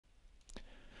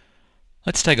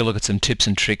Let's take a look at some tips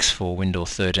and tricks for WinDoor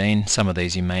 13. Some of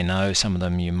these you may know, some of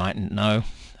them you mightn't know,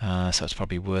 so it's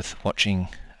probably worth watching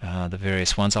the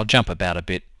various ones. I'll jump about a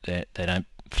bit, they don't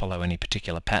follow any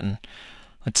particular pattern.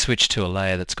 Let's switch to a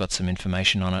layer that's got some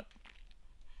information on it.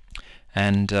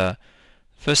 And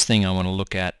first thing I want to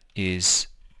look at is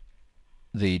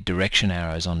the direction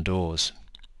arrows on doors.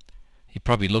 You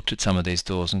probably looked at some of these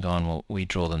doors and gone, well, we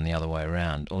draw them the other way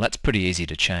around. Well, that's pretty easy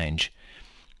to change.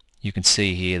 You can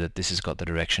see here that this has got the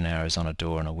direction arrows on a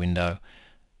door and a window.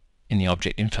 In the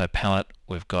object info palette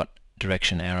we've got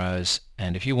direction arrows,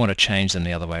 and if you want to change them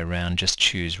the other way around, just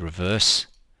choose reverse,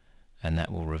 and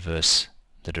that will reverse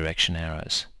the direction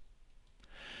arrows.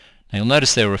 Now you'll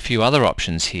notice there are a few other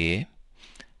options here,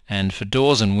 and for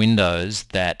doors and windows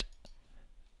that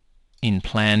in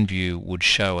plan view would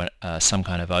show some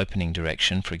kind of opening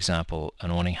direction, for example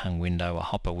an awning hung window, a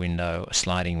hopper window, a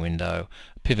sliding window,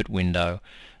 a pivot window,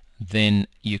 then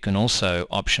you can also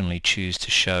optionally choose to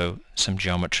show some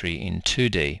geometry in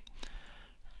 2D.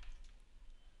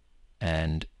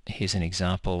 And here's an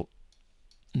example.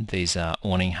 These are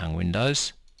awning hung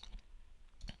windows,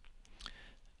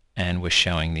 and we're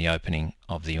showing the opening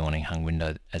of the awning hung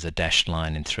window as a dashed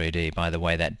line in 3D. By the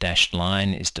way, that dashed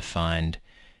line is defined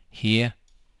here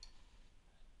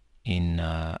in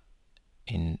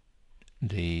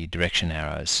the direction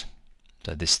arrows.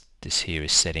 So this here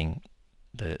is setting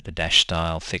the dash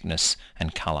style, thickness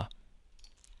and color.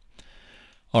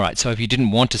 Alright, so if you didn't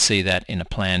want to see that in a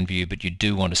plan view but you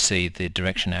do want to see the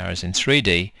direction arrows in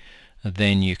 3D,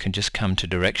 then you can just come to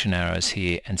direction arrows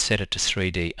here and set it to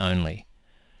 3D only,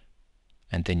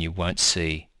 and then you won't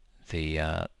see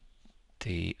the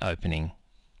opening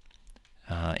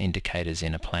indicators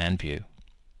in a plan view.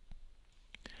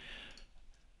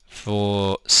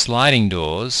 For sliding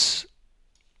doors,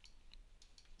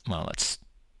 well, let's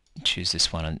choose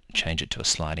this one and change it to a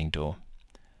sliding door,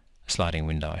 a sliding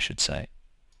window I should say.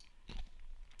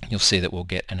 You'll see that we'll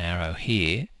get an arrow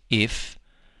here if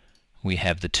we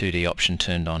have the 2D option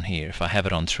turned on here. If I have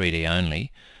it on 3D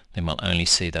only, then we'll only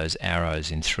see those arrows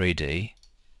in 3D,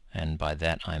 and by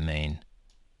that I mean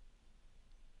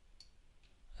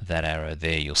that arrow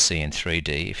there you'll see in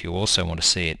 3D. If you also want to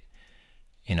see it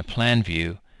in a plan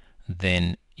view,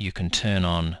 then you can turn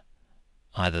on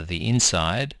either the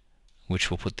inside, which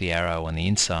will put the arrow on the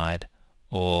inside,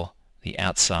 or the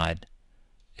outside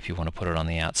if you want to put it on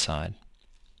the outside.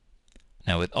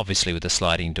 Now obviously with the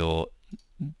sliding door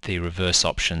the reverse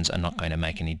options are not going to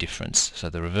make any difference. So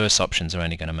the reverse options are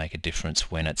only going to make a difference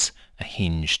when it's a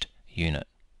hinged unit.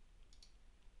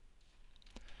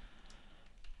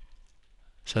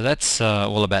 So that's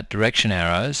all about direction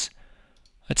arrows.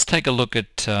 Let's take a look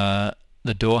at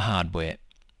the door hardware.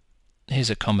 Here's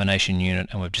a combination unit,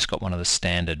 and we've just got one of the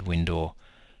standard WinDoor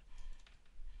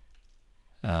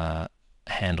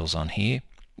handles on here,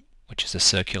 which is a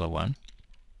circular one.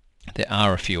 There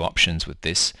are a few options with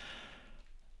this.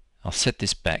 I'll set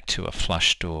this back to a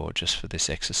flush door just for this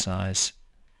exercise,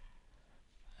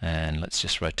 and let's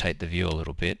just rotate the view a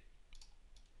little bit.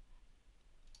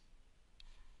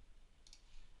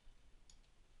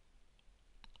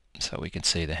 So we can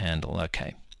see the handle.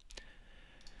 Okay.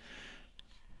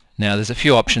 Now there's a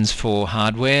few options for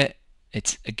hardware.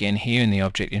 It's again here in the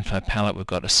object info palette we've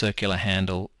got a circular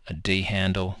handle, a D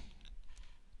handle,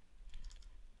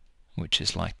 which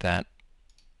is like that.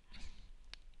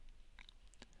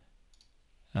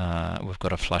 We've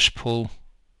got a flush pull,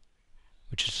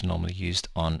 which is normally used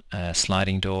on a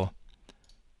sliding door,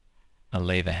 a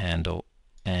lever handle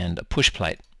and a push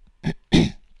plate.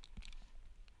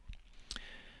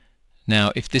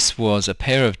 Now if this was a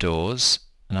pair of doors,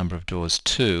 a number of doors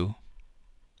 2,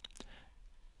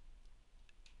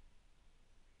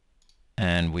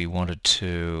 and we wanted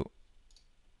to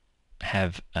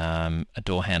have a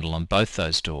door handle on both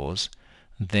those doors,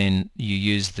 then you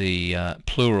use the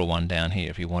plural one down here.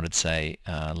 If you wanted, say,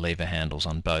 lever handles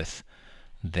on both,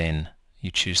 then you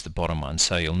choose the bottom one.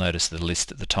 So you'll notice the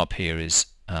list at the top here is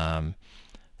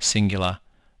singular,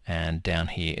 and down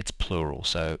here it's plural.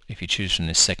 So if you choose from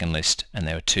this second list and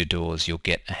there are 2 doors, you'll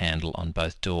get a handle on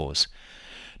both doors.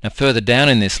 Now further down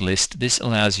in this list, this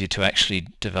allows you to actually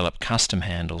develop custom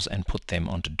handles and put them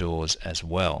onto doors as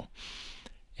well.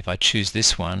 If I choose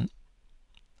this one,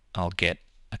 I'll get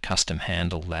a custom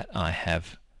handle that I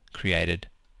have created,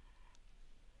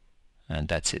 and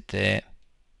that's it there.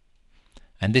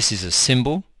 And this is a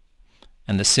symbol,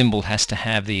 and the symbol has to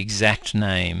have the exact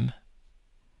name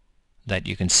that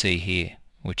you can see here,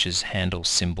 which is handle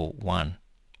symbol 1.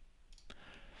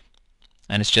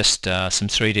 And it's just some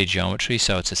 3D geometry,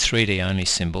 so it's a 3D only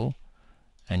symbol,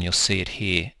 and you'll see it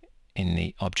here in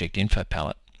the object info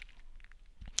palette.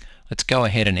 Let's go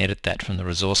ahead and edit that from the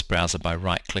resource browser by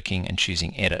right-clicking and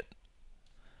choosing Edit.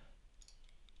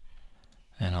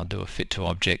 And I'll do a Fit to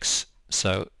Objects.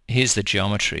 So here's the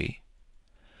geometry.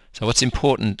 So what's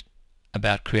important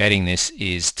about creating this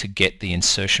is to get the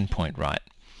insertion point right.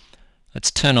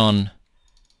 Let's turn on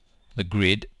the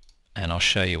grid and I'll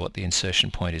show you what the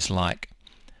insertion point is like.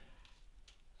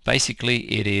 Basically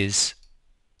it is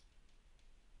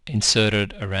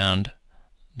inserted around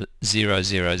the 0,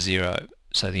 0, 0.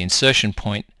 So the insertion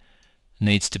point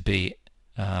needs to be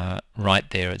right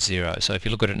there at 0. So if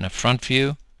you look at it in a front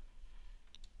view,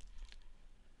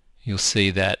 you'll see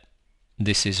that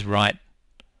this is right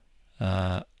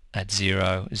at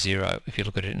 0, 0. If you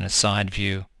look at it in a side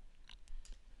view,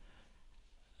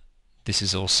 this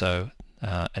is also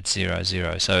at 0,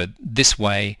 0. So this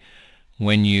way,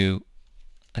 when you,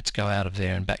 let's go out of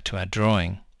there and back to our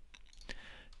drawing,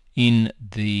 in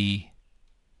the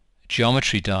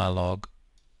geometry dialog,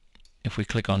 if we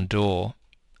click on door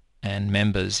and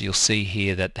members, you'll see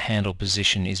here that the handle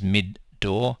position is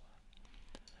mid-door.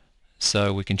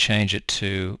 So we can change it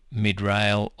to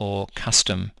mid-rail or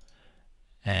custom,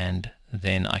 and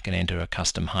then I can enter a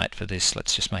custom height for this.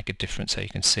 Let's just make it different so you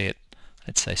can see it.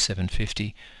 Let's say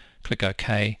 750. Click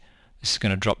OK. This is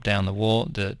going to drop down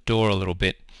the door a little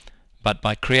bit, but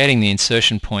by creating the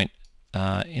insertion point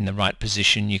in the right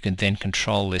position, you can then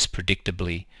control this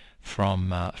predictably from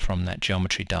that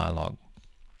geometry dialog.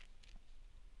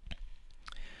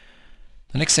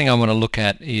 The next thing I want to look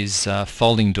at is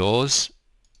folding doors,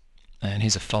 and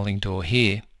here's a folding door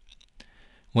here.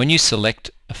 When you select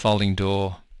a folding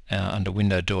door under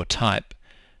window door type,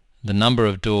 the number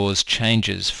of doors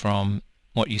changes from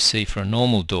what you see for a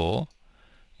normal door,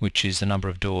 which is the number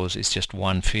of doors is just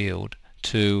one field,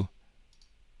 to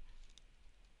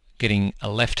getting a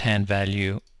left-hand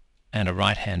value and a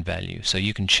right-hand value. So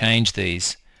you can change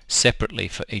these separately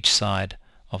for each side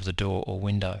of the door or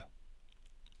window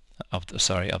of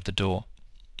the door.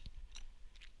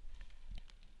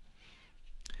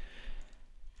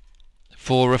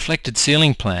 For reflected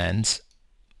ceiling plans,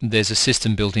 there's a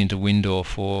system built into WinDoor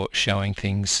for showing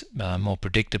things more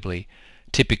predictably.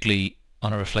 Typically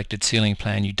on a reflected ceiling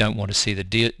plan you don't want to see the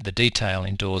detail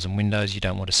in doors and windows, you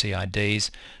don't want to see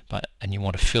IDs, and you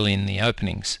want to fill in the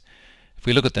openings. If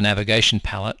we look at the navigation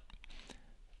palette,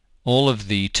 all of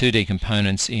the 2D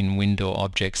components in WinDoor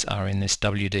objects are in this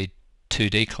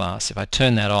WD2D class. If I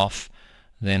turn that off,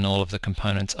 then all of the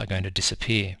components are going to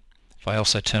disappear. If I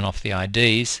also turn off the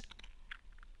IDs,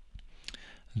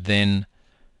 then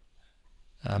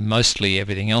mostly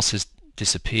everything else has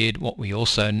disappeared. What we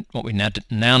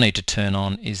now need to turn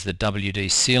on is the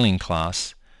WD ceiling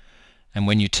class, and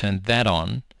when you turn that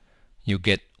on, you'll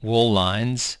get wall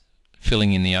lines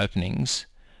filling in the openings,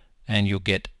 and you'll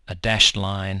get a dashed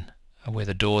line where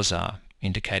the doors are,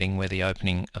 indicating where the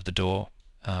opening of the door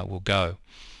will go.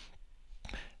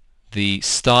 The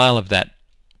style of that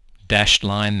dashed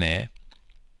line there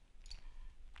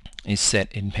is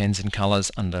set in pens and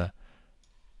colors under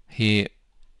here,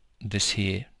 this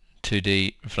here,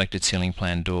 2D reflected ceiling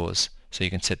plan doors. So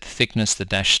you can set the thickness, the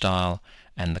dash style,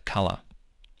 and the color.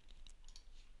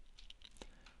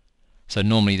 So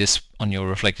normally this, on your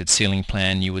reflected ceiling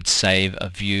plan, you would save a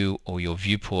view, or your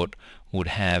viewport would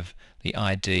have the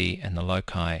ID and the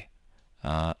loci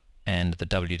and the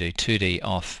WD2D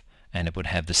off, and it would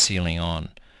have the ceiling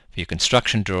on. For your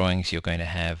construction drawings, you're going to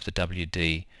have the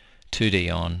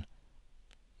WD2D on,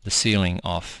 the ceiling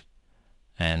off,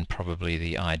 and probably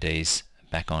the IDs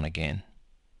back on again.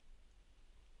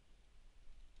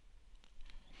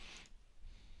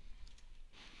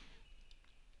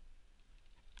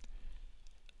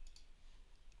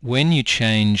 When you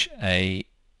change a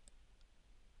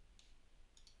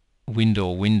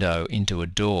WinDoor window into a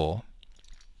door,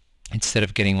 instead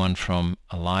of getting one from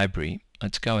a library,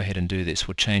 let's go ahead and do this.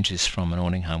 We'll change this from an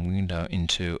awning hung window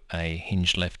into a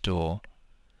hinged left door.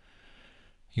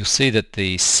 You'll see that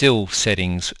the sill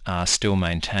settings are still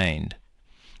maintained.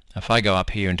 If I go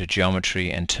up here into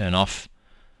geometry and turn off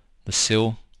the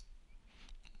sill,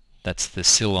 that's the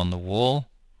sill on the wall.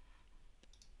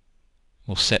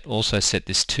 We'll also set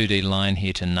this 2D line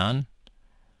here to none,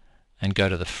 and go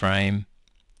to the frame,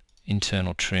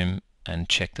 internal trim, and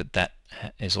check that that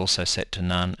is also set to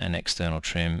none, and external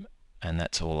trim, and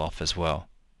that's all off as well.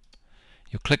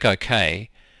 You'll click OK,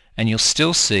 and you'll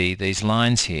still see these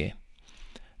lines here.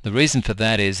 The reason for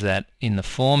that is that in the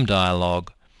form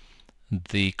dialog,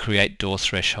 the create door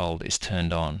threshold is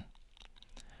turned on.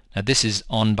 Now this is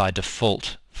on by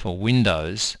default for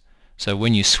Windows, so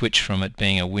when you switch from it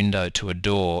being a window to a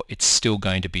door, it's still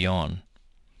going to be on.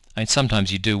 And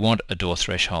sometimes you do want a door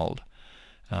threshold.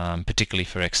 particularly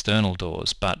for external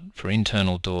doors, but for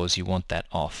internal doors you want that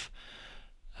off.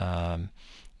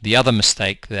 The other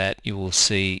mistake that you will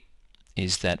see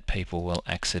is that people will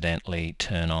accidentally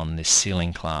turn on this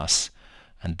ceiling class,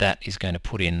 and that is going to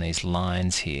put in these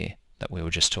lines here that we were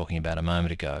just talking about a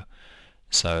moment ago.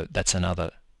 So that's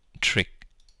another trick.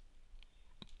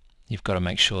 You've got to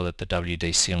make sure that the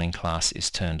WD ceiling class is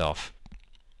turned off.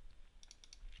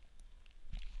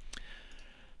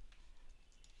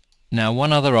 Now,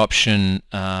 one other option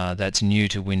that's new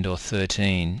to WinDoor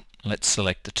 13, let's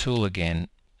select the tool again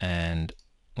and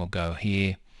we'll go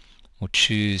here. We'll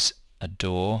choose a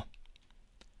door.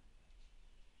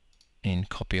 In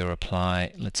copy or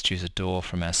apply, let's choose a door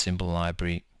from our symbol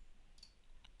library.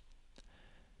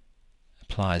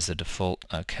 Apply as the default,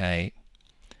 OK.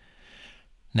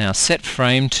 Now set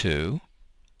frame to,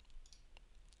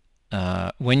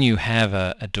 when you have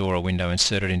a door or window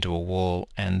inserted into a wall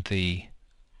and the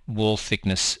wall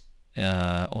thickness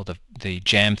or the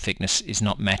jamb thickness is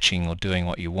not matching or doing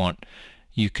what you want,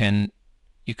 you can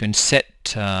set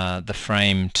the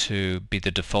frame to be the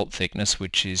default thickness,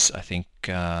 which is I think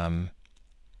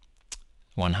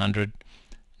 100.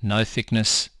 No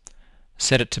thickness.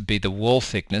 Set it to be the wall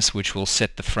thickness, which will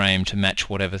set the frame to match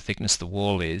whatever thickness the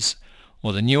wall is.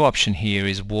 Or the new option here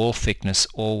is wall thickness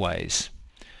always.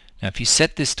 Now if you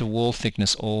set this to wall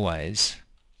thickness always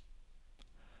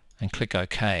and click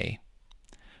OK,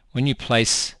 when you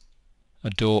place a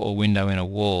door or window in a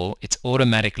wall, it's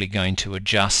automatically going to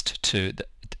adjust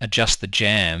the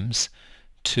jambs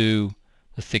to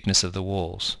the thickness of the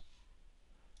walls.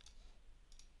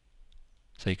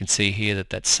 So you can see here that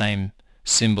that same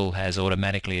symbol has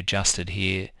automatically adjusted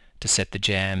here to set the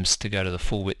jambs to go to the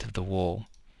full width of the wall,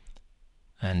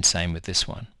 and same with this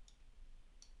one.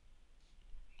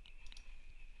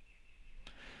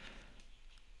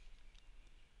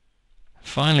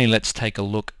 Finally, let's take a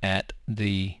look at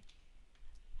the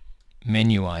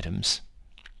menu items,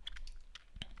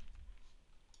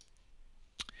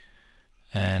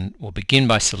 and we'll begin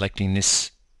by selecting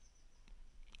this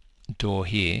door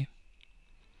here,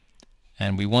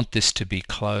 and we want this to be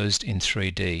closed in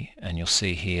 3D, and you'll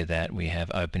see here that we have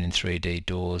open in 3D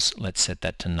doors. Let's set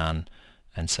that to none,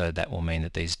 and so that will mean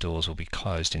that these doors will be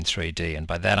closed in 3D, and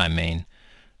by that I mean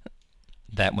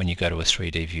that when you go to a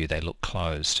 3D view they look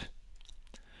closed.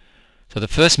 So the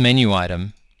first menu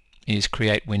item is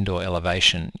Create Window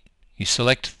Elevation. You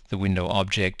select the window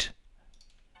object,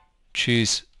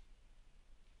 choose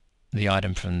the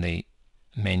item from the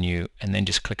menu, and then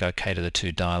just click OK to the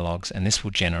two dialogues, and this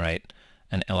will generate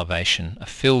an elevation, a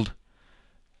filled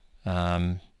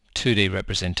 2D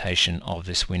representation of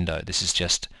this window. This is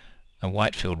just a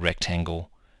white filled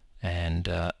rectangle and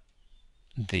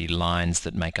the lines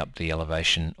that make up the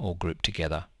elevation all grouped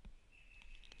together.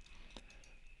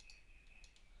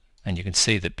 And you can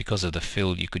see that because of the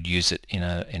fill you could use it in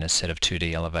a set of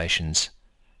 2D elevations.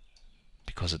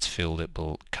 Because it's filled, it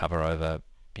will cover over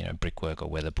brickwork or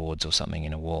weatherboards or something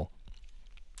in a wall.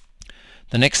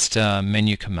 The next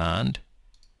menu command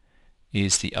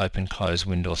is the Open Close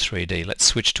Window 3D. Let's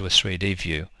switch to a 3D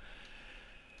view.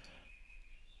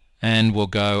 And we'll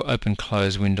go Open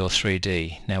Close Window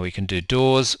 3D. Now we can do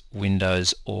doors,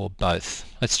 windows, or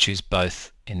both. Let's choose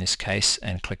both in this case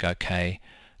and click OK.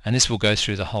 And this will go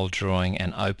through the whole drawing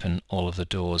and open all of the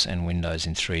doors and windows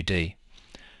in 3D.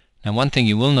 Now one thing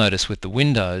you will notice with the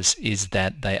windows is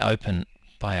that they open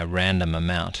by a random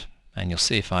amount, and you'll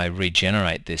see if I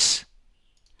regenerate this,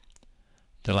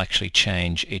 they'll actually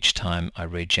change each time I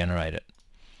regenerate it.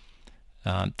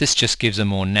 This just gives a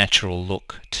more natural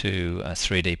look to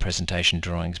 3D presentation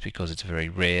drawings, because it's very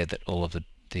rare that all of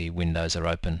the windows are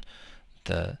open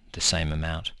the same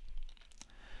amount.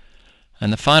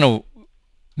 And the final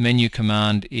menu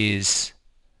command is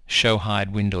Show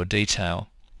Hide Window Detail,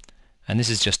 and this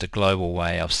is just a global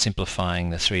way of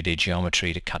simplifying the 3D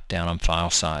geometry to cut down on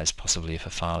file size, possibly if a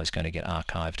file is going to get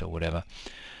archived or whatever.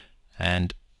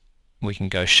 And we can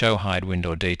go Show Hide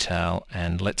Window Detail,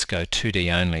 and let's go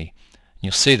 2D only.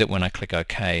 You'll see that when I click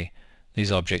OK,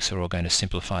 these objects are all going to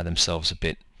simplify themselves a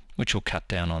bit, which will cut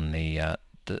down on the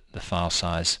file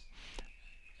size,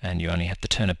 and you only have to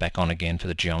turn it back on again for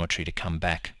the geometry to come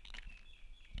back.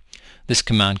 This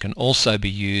command can also be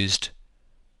used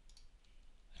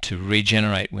to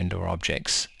regenerate window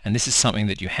objects, and this is something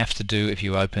that you have to do if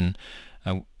you open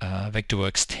a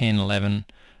Vectorworks 10, 11,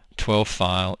 12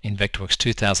 file in Vectorworks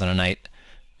 2008.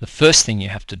 The first thing you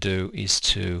have to do is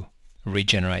to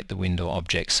regenerate the window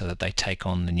objects so that they take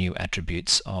on the new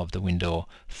attributes of the WinDoor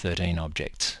 13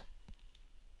 objects.